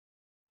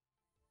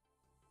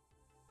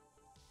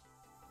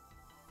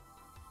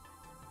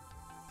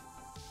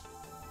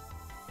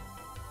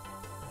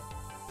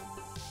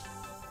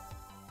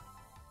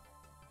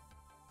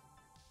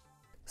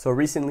So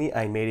recently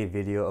I made a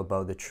video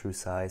about the true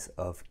size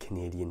of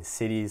Canadian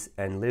cities,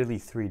 and literally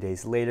 3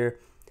 days later,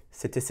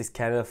 Statistics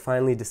Canada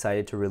finally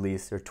decided to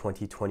release their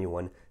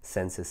 2021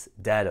 census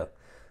data.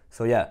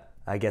 So yeah,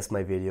 I guess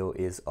my video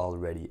is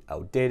already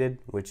outdated,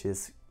 which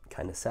is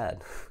kind of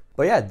sad.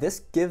 But yeah,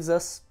 this gives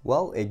us,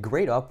 well, a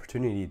great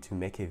opportunity to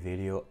make a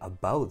video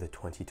about the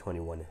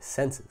 2021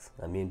 census.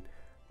 I mean,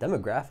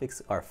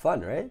 demographics are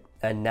fun, right?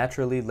 And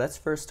naturally, let's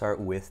first start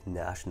with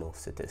national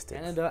statistics.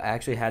 Canada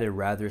actually had a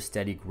rather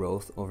steady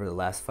growth over the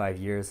last 5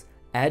 years,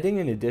 adding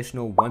an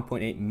additional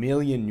 1.8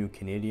 million new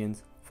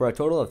Canadians for a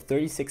total of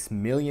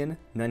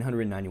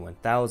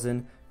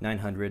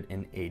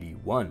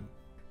 36,991,981.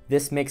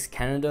 This makes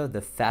Canada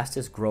the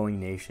fastest growing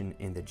nation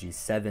in the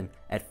G7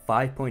 at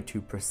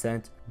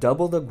 5.2%,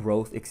 double the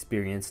growth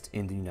experienced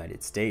in the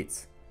United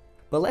States.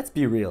 But let's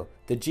be real,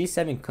 the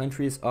G7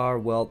 countries are,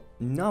 well,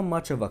 not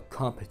much of a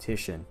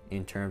competition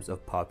in terms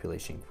of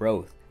population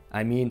growth.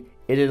 I mean,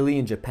 Italy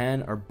and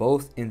Japan are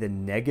both in the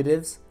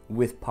negatives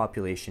with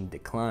population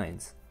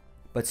declines.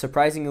 But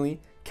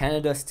surprisingly,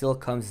 Canada still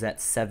comes at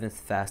 7th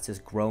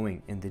fastest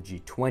growing in the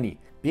G20,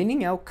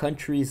 beating out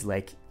countries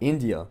like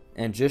India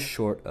and just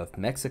short of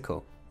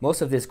Mexico.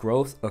 Most of this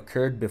growth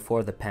occurred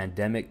before the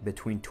pandemic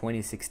between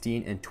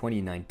 2016 and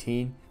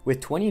 2019, with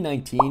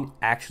 2019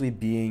 actually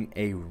being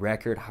a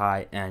record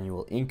high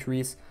annual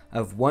increase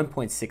of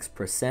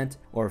 1.6%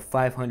 or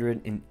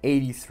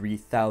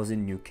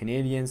 583,000 new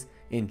Canadians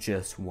in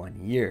just 1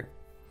 year.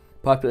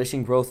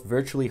 Population growth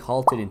virtually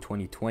halted in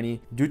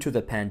 2020 due to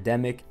the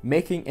pandemic,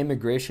 making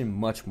immigration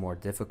much more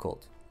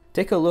difficult.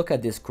 Take a look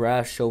at this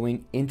graph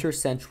showing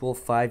intercentual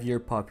 5-year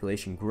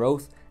population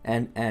growth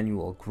and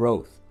annual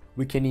growth.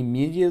 We can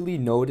immediately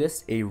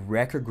notice a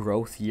record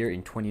growth year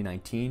in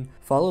 2019,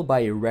 followed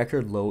by a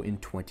record low in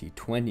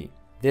 2020.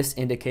 This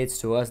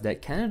indicates to us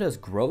that Canada's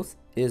growth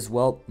is,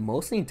 well,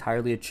 mostly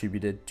entirely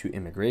attributed to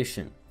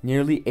immigration.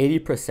 Nearly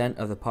 80%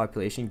 of the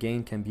population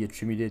gain can be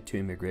attributed to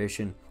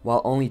immigration,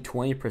 while only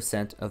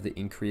 20% of the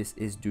increase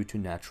is due to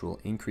natural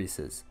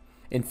increases.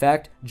 In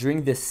fact,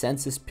 during this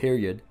census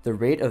period, the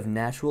rate of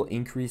natural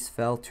increase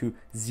fell to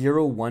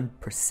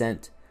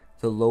 0.1%,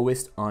 the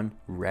lowest on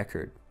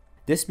record.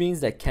 This means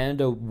that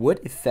Canada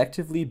would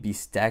effectively be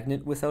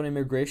stagnant without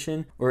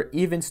immigration or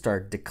even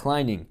start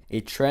declining,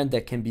 a trend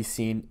that can be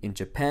seen in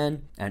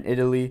Japan and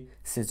Italy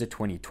since the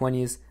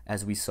 2020s,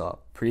 as we saw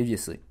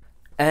previously.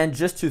 And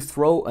just to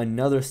throw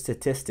another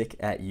statistic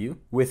at you,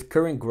 with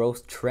current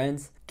growth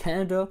trends,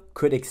 Canada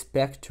could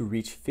expect to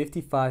reach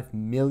 55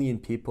 million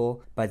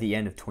people by the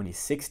end of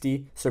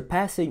 2060,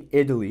 surpassing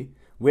Italy,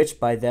 which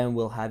by then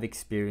will have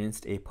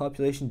experienced a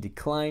population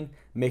decline,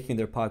 making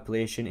their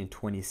population in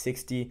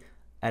 2060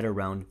 at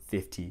around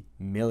 50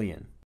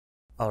 million.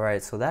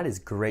 Alright, so that is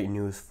great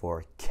news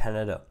for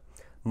Canada.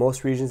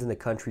 Most regions in the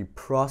country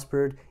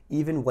prospered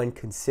even when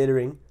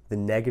considering the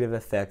negative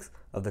effects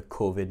of the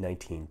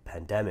COVID-19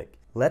 pandemic.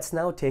 Let's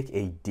now take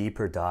a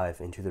deeper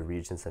dive into the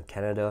regions of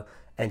Canada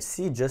and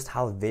see just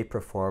how they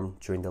performed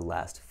during the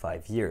last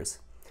 5 years.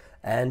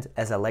 And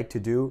as I like to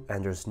do,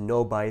 and there's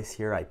no bias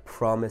here, I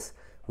promise,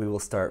 we will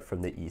start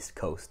from the East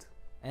Coast.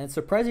 And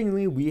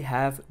surprisingly, we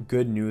have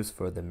good news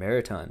for the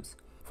Maritimes.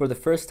 For the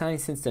first time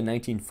since the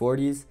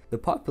 1940s, the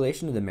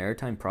population of the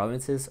Maritime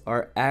provinces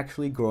are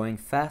actually growing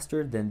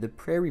faster than the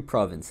Prairie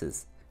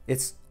provinces.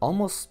 It's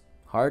almost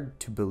hard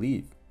to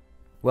believe.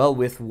 Well,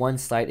 with one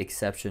slight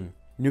exception.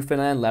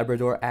 Newfoundland and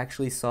Labrador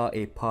actually saw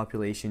a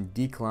population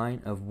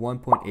decline of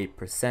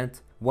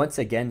 1.8%, once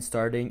again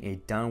starting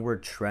a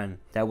downward trend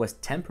that was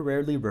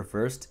temporarily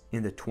reversed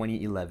in the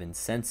 2011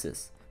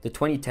 census. The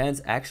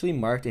 2010s actually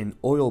marked an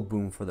oil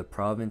boom for the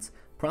province,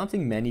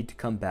 prompting many to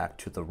come back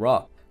to the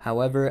Rock.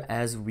 However,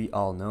 as we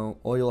all know,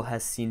 oil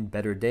has seen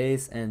better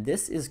days, and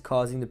this is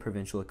causing the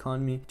provincial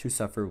economy to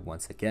suffer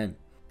once again.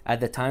 At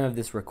the time of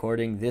this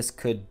recording, this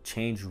could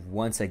change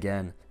once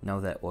again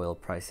now that oil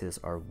prices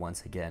are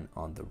once again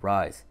on the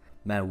rise.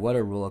 Man, what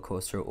a roller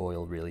coaster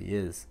oil really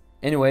is.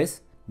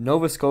 Anyways,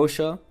 Nova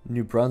Scotia,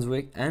 New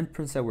Brunswick, and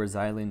Prince Edward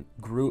Island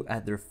grew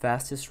at their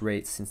fastest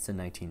rate since the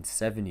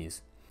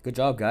 1970s. Good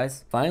job,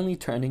 guys. Finally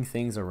turning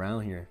things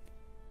around here.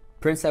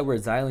 Prince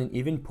Edward Island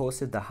even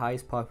posted the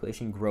highest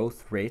population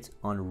growth rate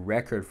on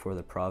record for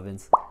the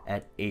province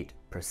at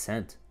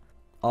 8%.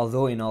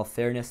 Although in all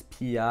fairness,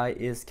 PEI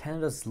is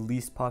Canada's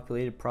least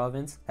populated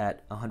province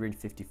at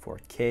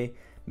 154k,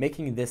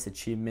 making this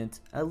achievement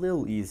a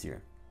little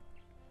easier.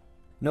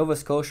 Nova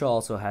Scotia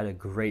also had a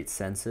great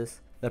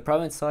census. The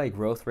province saw a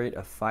growth rate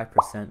of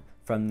 5%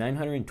 from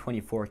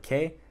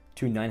 924k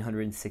to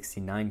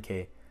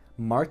 969k,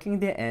 marking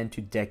the end to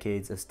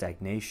decades of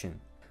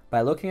stagnation. By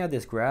looking at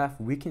this graph,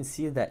 we can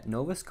see that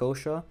Nova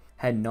Scotia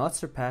had not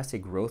surpassed a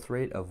growth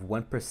rate of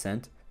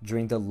 1%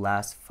 during the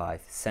last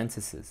 5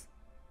 censuses.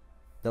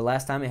 The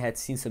last time it had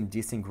seen some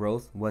decent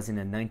growth was in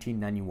a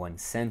 1991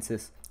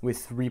 census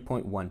with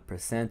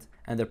 3.1%,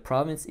 and the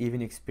province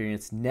even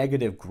experienced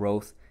negative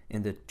growth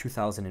in the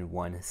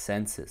 2001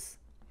 census.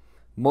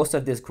 Most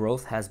of this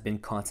growth has been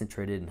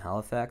concentrated in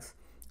Halifax,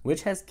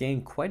 which has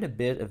gained quite a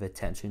bit of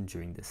attention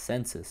during the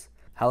census.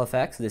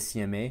 Halifax, the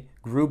CMA,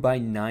 grew by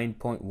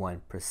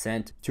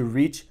 9.1% to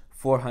reach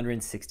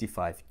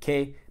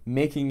 465K,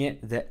 making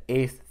it the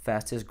 8th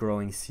fastest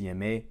growing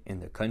CMA in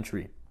the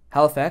country.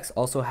 Halifax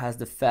also has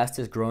the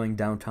fastest growing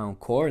downtown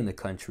core in the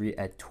country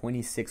at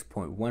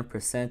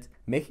 26.1%,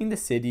 making the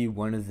city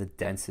one of the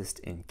densest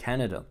in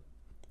Canada.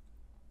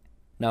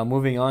 Now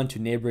moving on to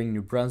neighboring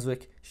New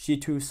Brunswick, she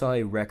too saw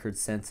a record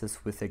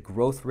census with a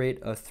growth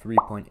rate of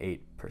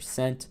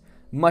 3.8%,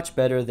 much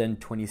better than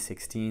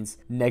 2016's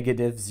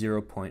negative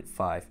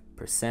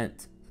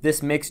 0.5%.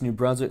 This makes New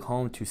Brunswick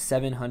home to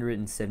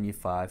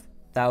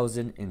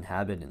 775,000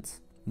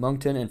 inhabitants.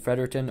 Moncton and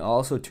Fredericton are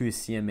also two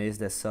CMAs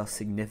that saw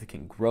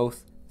significant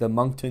growth. The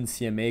Moncton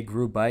CMA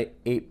grew by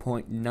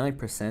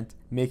 8.9%,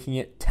 making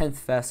it 10th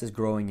fastest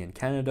growing in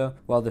Canada,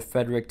 while the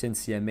Fredericton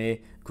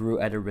CMA grew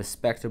at a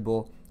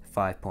respectable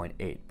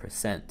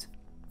 5.8%.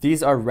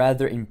 These are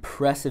rather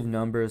impressive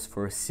numbers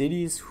for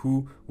cities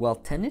who, well,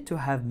 tended to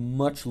have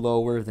much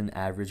lower than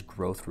average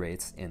growth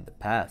rates in the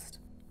past.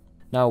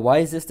 Now, why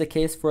is this the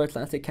case for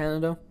Atlantic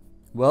Canada?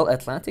 Well,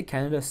 Atlantic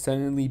Canada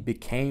suddenly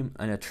became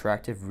an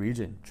attractive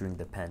region during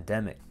the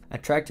pandemic.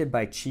 Attracted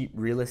by cheap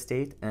real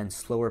estate and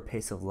slower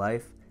pace of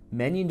life,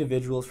 many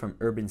individuals from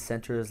urban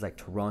centers like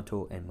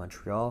Toronto and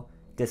Montreal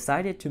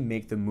decided to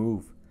make the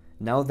move,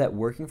 now that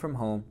working from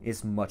home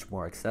is much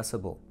more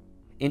accessible.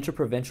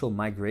 Interprovincial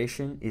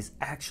migration is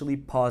actually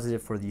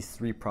positive for these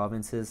three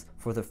provinces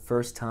for the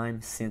first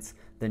time since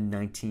the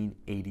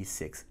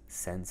 1986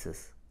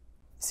 census.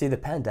 See, the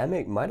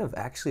pandemic might have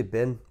actually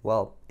been,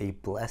 well, a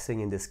blessing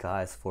in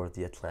disguise for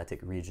the Atlantic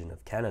region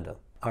of Canada.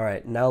 All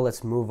right, now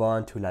let's move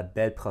on to La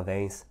Belle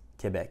Province,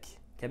 Quebec.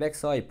 Quebec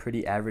saw a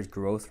pretty average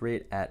growth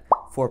rate at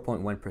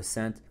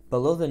 4.1%,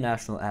 below the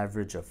national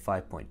average of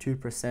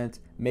 5.2%,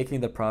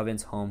 making the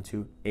province home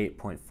to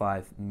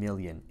 8.5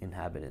 million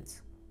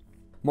inhabitants.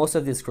 Most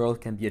of this growth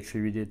can be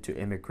attributed to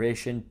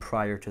immigration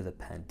prior to the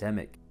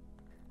pandemic.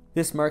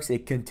 This marks a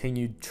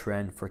continued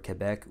trend for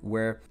Quebec,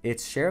 where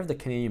its share of the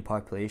Canadian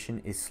population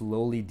is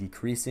slowly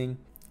decreasing,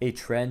 a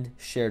trend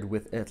shared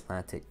with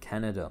Atlantic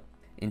Canada.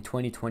 In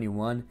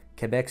 2021,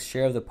 Quebec's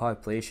share of the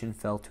population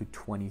fell to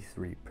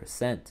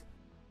 23%.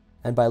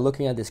 And by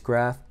looking at this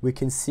graph, we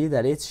can see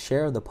that its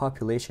share of the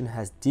population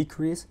has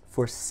decreased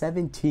for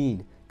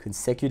 17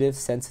 consecutive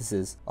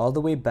censuses all the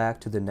way back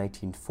to the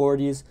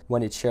 1940s,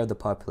 when its share of the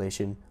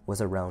population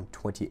was around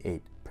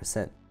 28%.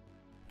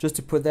 Just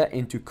to put that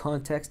into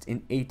context, in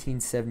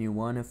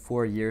 1871,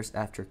 4 years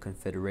after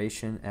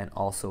Confederation and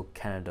also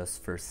Canada's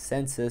first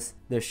census,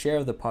 the share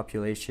of the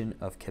population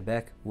of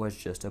Quebec was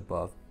just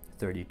above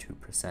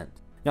 32%.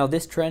 Now,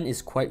 this trend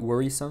is quite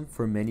worrisome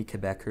for many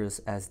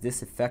Quebecers, as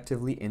this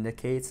effectively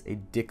indicates a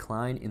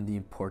decline in the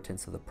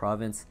importance of the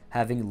province,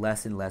 having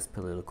less and less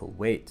political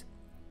weight.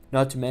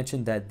 Not to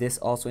mention that this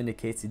also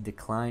indicates a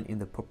decline in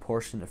the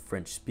proportion of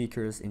French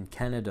speakers in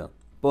Canada,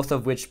 both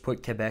of which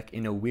put Quebec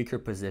in a weaker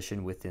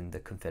position within the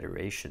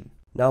Confederation.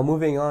 Now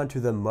moving on to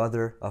the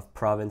mother of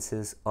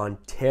provinces,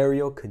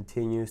 Ontario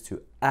continues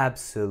to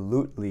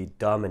absolutely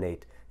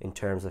dominate in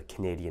terms of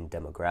Canadian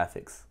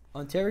demographics.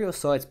 Ontario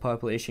saw its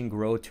population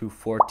grow to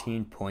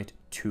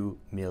 14.2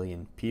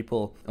 million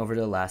people over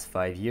the last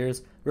 5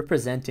 years,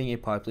 representing a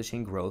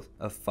population growth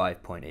of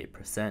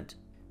 5.8%.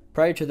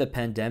 Prior to the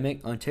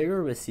pandemic, Ontario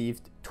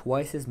received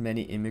twice as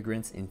many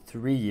immigrants in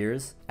 3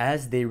 years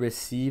as they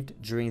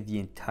received during the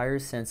entire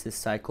census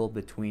cycle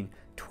between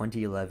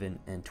 2011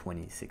 and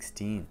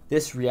 2016.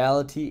 This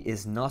reality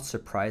is not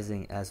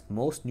surprising, as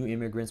most new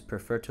immigrants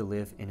prefer to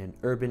live in an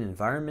urban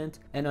environment,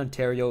 and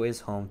Ontario is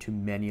home to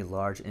many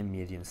large and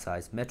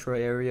medium-sized metro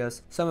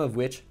areas, some of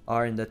which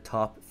are in the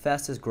top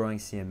fastest growing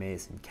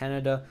CMAs in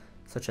Canada,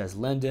 such as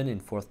London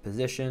in 4th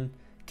position,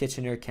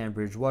 Kitchener,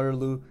 Cambridge,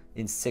 Waterloo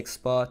in 6th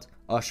spot,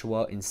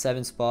 Oshawa in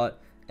 7th spot,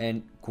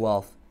 and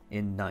Guelph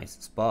in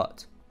 9th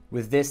spot.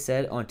 With this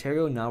said,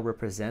 Ontario now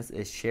represents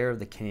a share of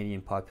the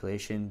Canadian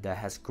population that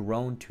has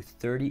grown to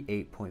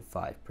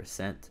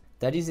 38.5%.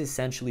 That is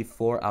essentially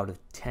 4 out of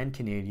 10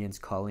 Canadians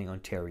calling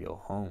Ontario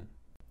home.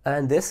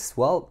 And this,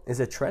 well, is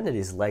a trend that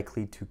is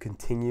likely to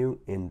continue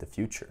in the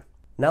future.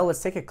 Now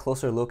let's take a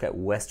closer look at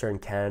Western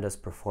Canada's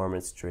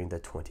performance during the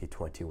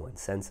 2021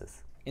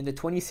 census. In the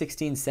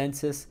 2016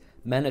 census,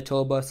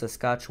 Manitoba,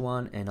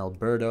 Saskatchewan, and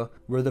Alberta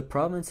were the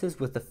provinces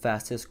with the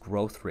fastest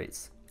growth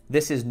rates.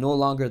 This is no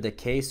longer the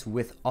case,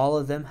 with all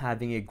of them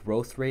having a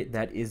growth rate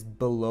that is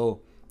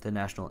below the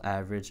national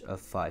average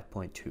of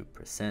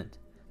 5.2%.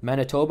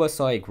 Manitoba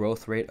saw a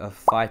growth rate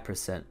of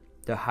 5%,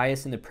 the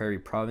highest in the prairie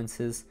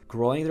provinces,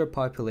 growing their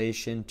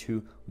population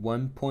to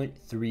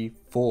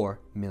 1.34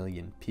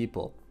 million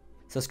people.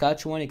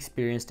 Saskatchewan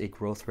experienced a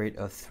growth rate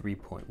of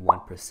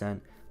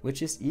 3.1%,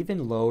 which is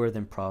even lower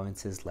than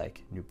provinces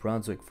like New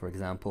Brunswick, for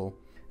example,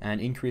 and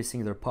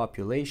increasing their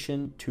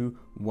population to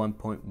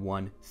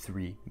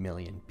 1.13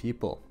 million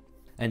people.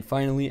 And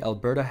finally,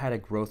 Alberta had a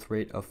growth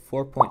rate of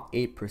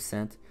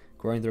 4.8%,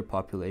 growing their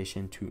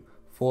population to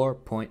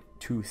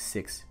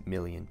 4.26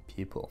 million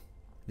people.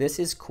 This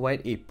is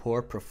quite a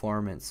poor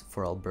performance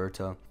for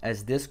Alberta,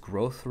 as this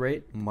growth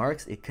rate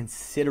marks a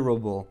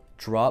considerable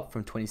drop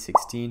from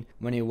 2016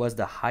 when it was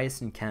the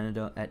highest in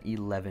Canada at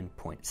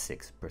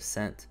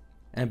 11.6%.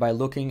 And by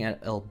looking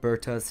at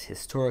Alberta's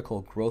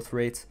historical growth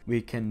rates,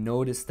 we can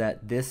notice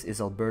that this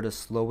is Alberta's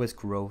slowest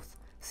growth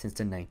since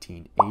the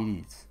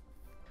 1980s.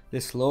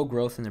 This slow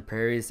growth in the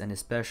prairies, and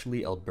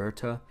especially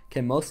Alberta,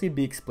 can mostly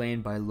be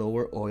explained by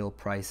lower oil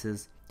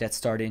prices that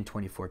started in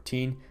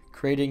 2014,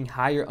 creating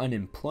higher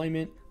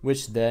unemployment,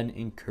 which then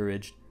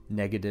encouraged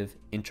negative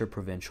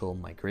interprovincial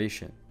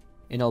migration.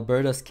 In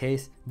Alberta's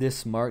case,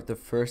 this marked the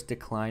first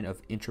decline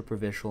of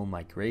interprovincial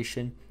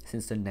migration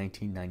since the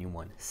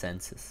 1991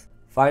 census.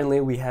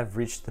 Finally, we have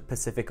reached the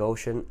Pacific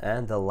Ocean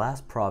and the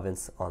last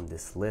province on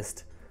this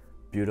list,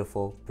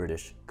 beautiful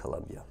British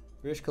Columbia.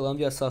 British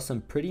Columbia saw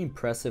some pretty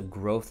impressive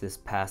growth this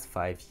past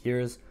 5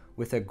 years,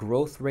 with a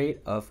growth rate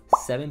of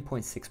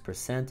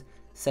 7.6%,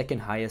 second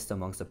highest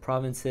amongst the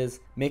provinces,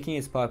 making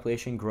its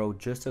population grow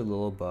just a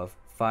little above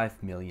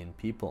 5 million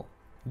people.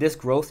 This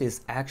growth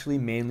is actually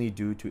mainly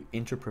due to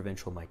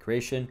interprovincial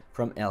migration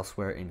from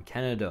elsewhere in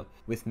Canada,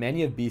 with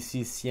many of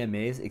BC's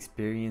CMAs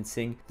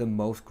experiencing the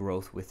most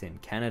growth within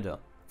Canada.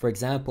 For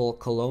example,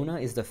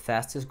 Kelowna is the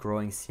fastest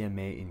growing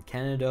CMA in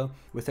Canada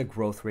with a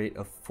growth rate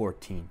of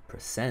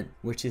 14%,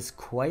 which is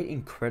quite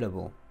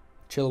incredible.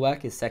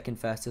 Chilliwack is second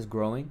fastest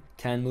growing,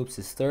 Kamloops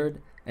is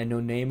third, and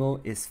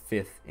Nanaimo is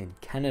fifth in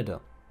Canada.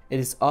 It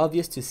is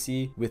obvious to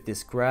see with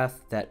this graph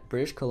that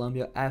British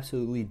Columbia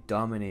absolutely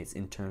dominates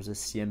in terms of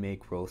CMA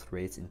growth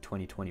rates in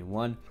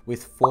 2021,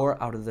 with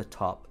 4 out of the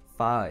top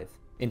 5.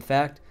 In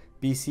fact,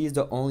 BC is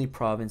the only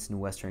province in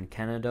Western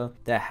Canada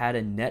that had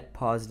a net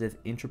positive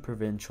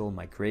interprovincial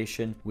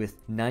migration, with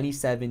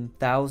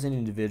 97,000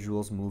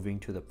 individuals moving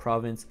to the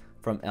province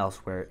from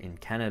elsewhere in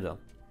Canada.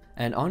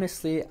 And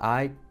honestly,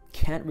 I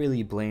can't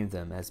really blame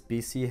them, as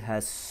BC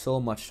has so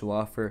much to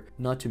offer,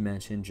 not to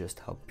mention just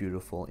how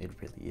beautiful it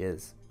really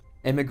is.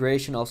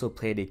 Immigration also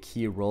played a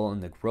key role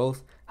in the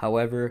growth,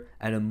 however,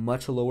 at a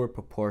much lower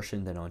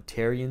proportion than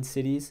Ontarian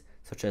cities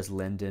such as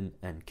London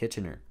and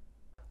Kitchener.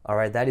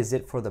 Alright, that is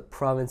it for the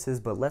provinces,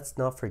 but let's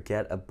not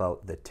forget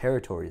about the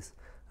territories.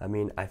 I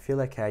mean, I feel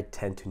like I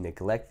tend to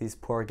neglect these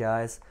poor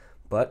guys,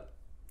 but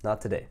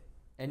not today.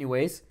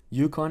 Anyways,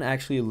 Yukon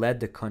actually led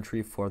the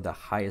country for the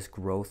highest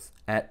growth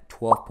at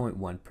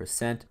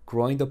 12.1%,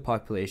 growing the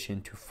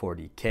population to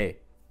 40K.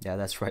 Yeah,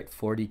 that's right,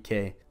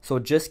 40K. So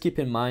just keep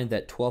in mind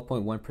that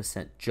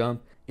 12.1%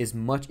 jump is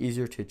much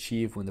easier to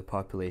achieve when the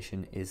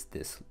population is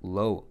this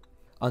low.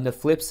 On the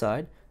flip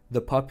side, the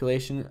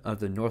population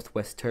of the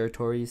Northwest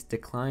Territories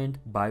declined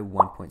by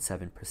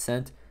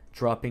 1.7%,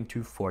 dropping to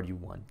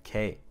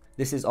 41K.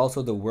 This is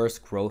also the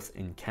worst growth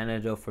in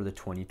Canada for the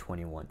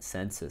 2021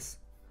 census.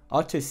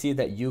 Ought to see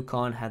that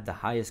Yukon had the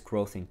highest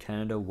growth in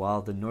Canada,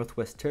 while the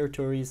Northwest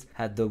Territories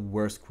had the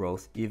worst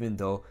growth, even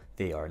though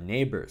they are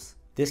neighbors.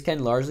 This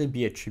can largely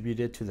be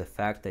attributed to the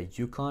fact that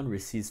Yukon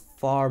receives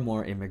far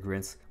more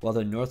immigrants, while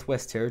the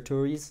Northwest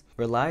Territories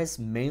relies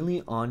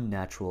mainly on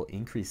natural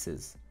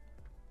increases.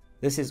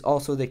 This is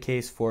also the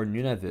case for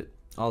Nunavut,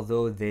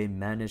 although they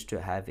managed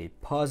to have a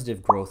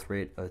positive growth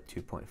rate of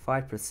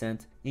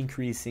 2.5%,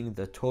 increasing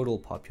the total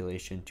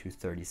population to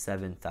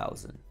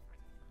 37,000.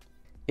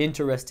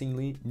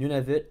 Interestingly,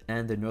 Nunavut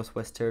and the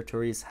Northwest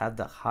Territories have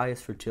the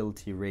highest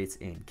fertility rates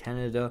in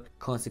Canada,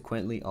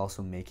 consequently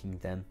also making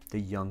them the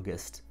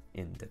youngest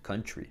in the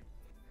country.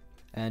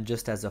 And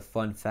just as a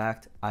fun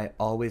fact, I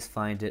always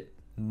find it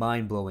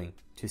mind-blowing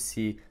to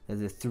see that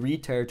the 3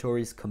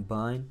 territories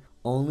combined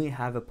only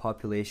have a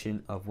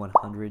population of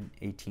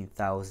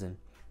 118,000,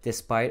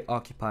 despite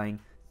occupying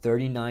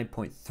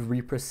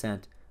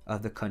 39.3%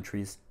 of the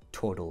country's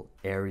total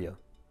area.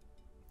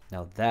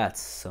 Now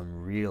that's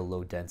some real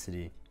low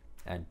density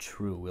and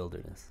true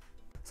wilderness.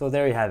 So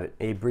there you have it,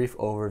 a brief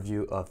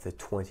overview of the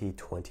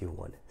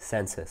 2021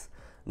 census.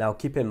 Now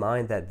keep in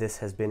mind that this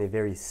has been a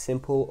very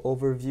simple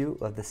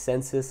overview of the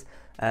census,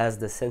 as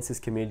the Census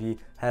Committee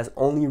has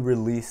only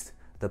released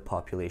the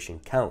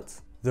population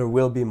counts. There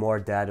will be more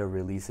data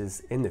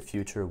releases in the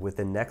future, with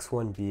the next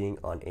one being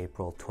on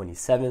April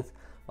 27th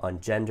on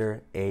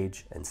gender,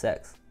 age, and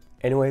sex.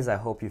 Anyways, I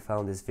hope you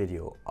found this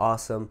video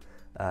awesome.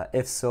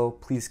 If so,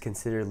 please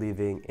consider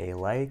leaving a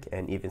like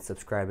and even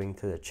subscribing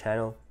to the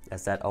channel,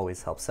 as that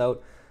always helps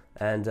out.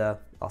 And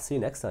I'll see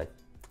you next time.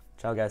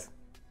 Ciao, guys.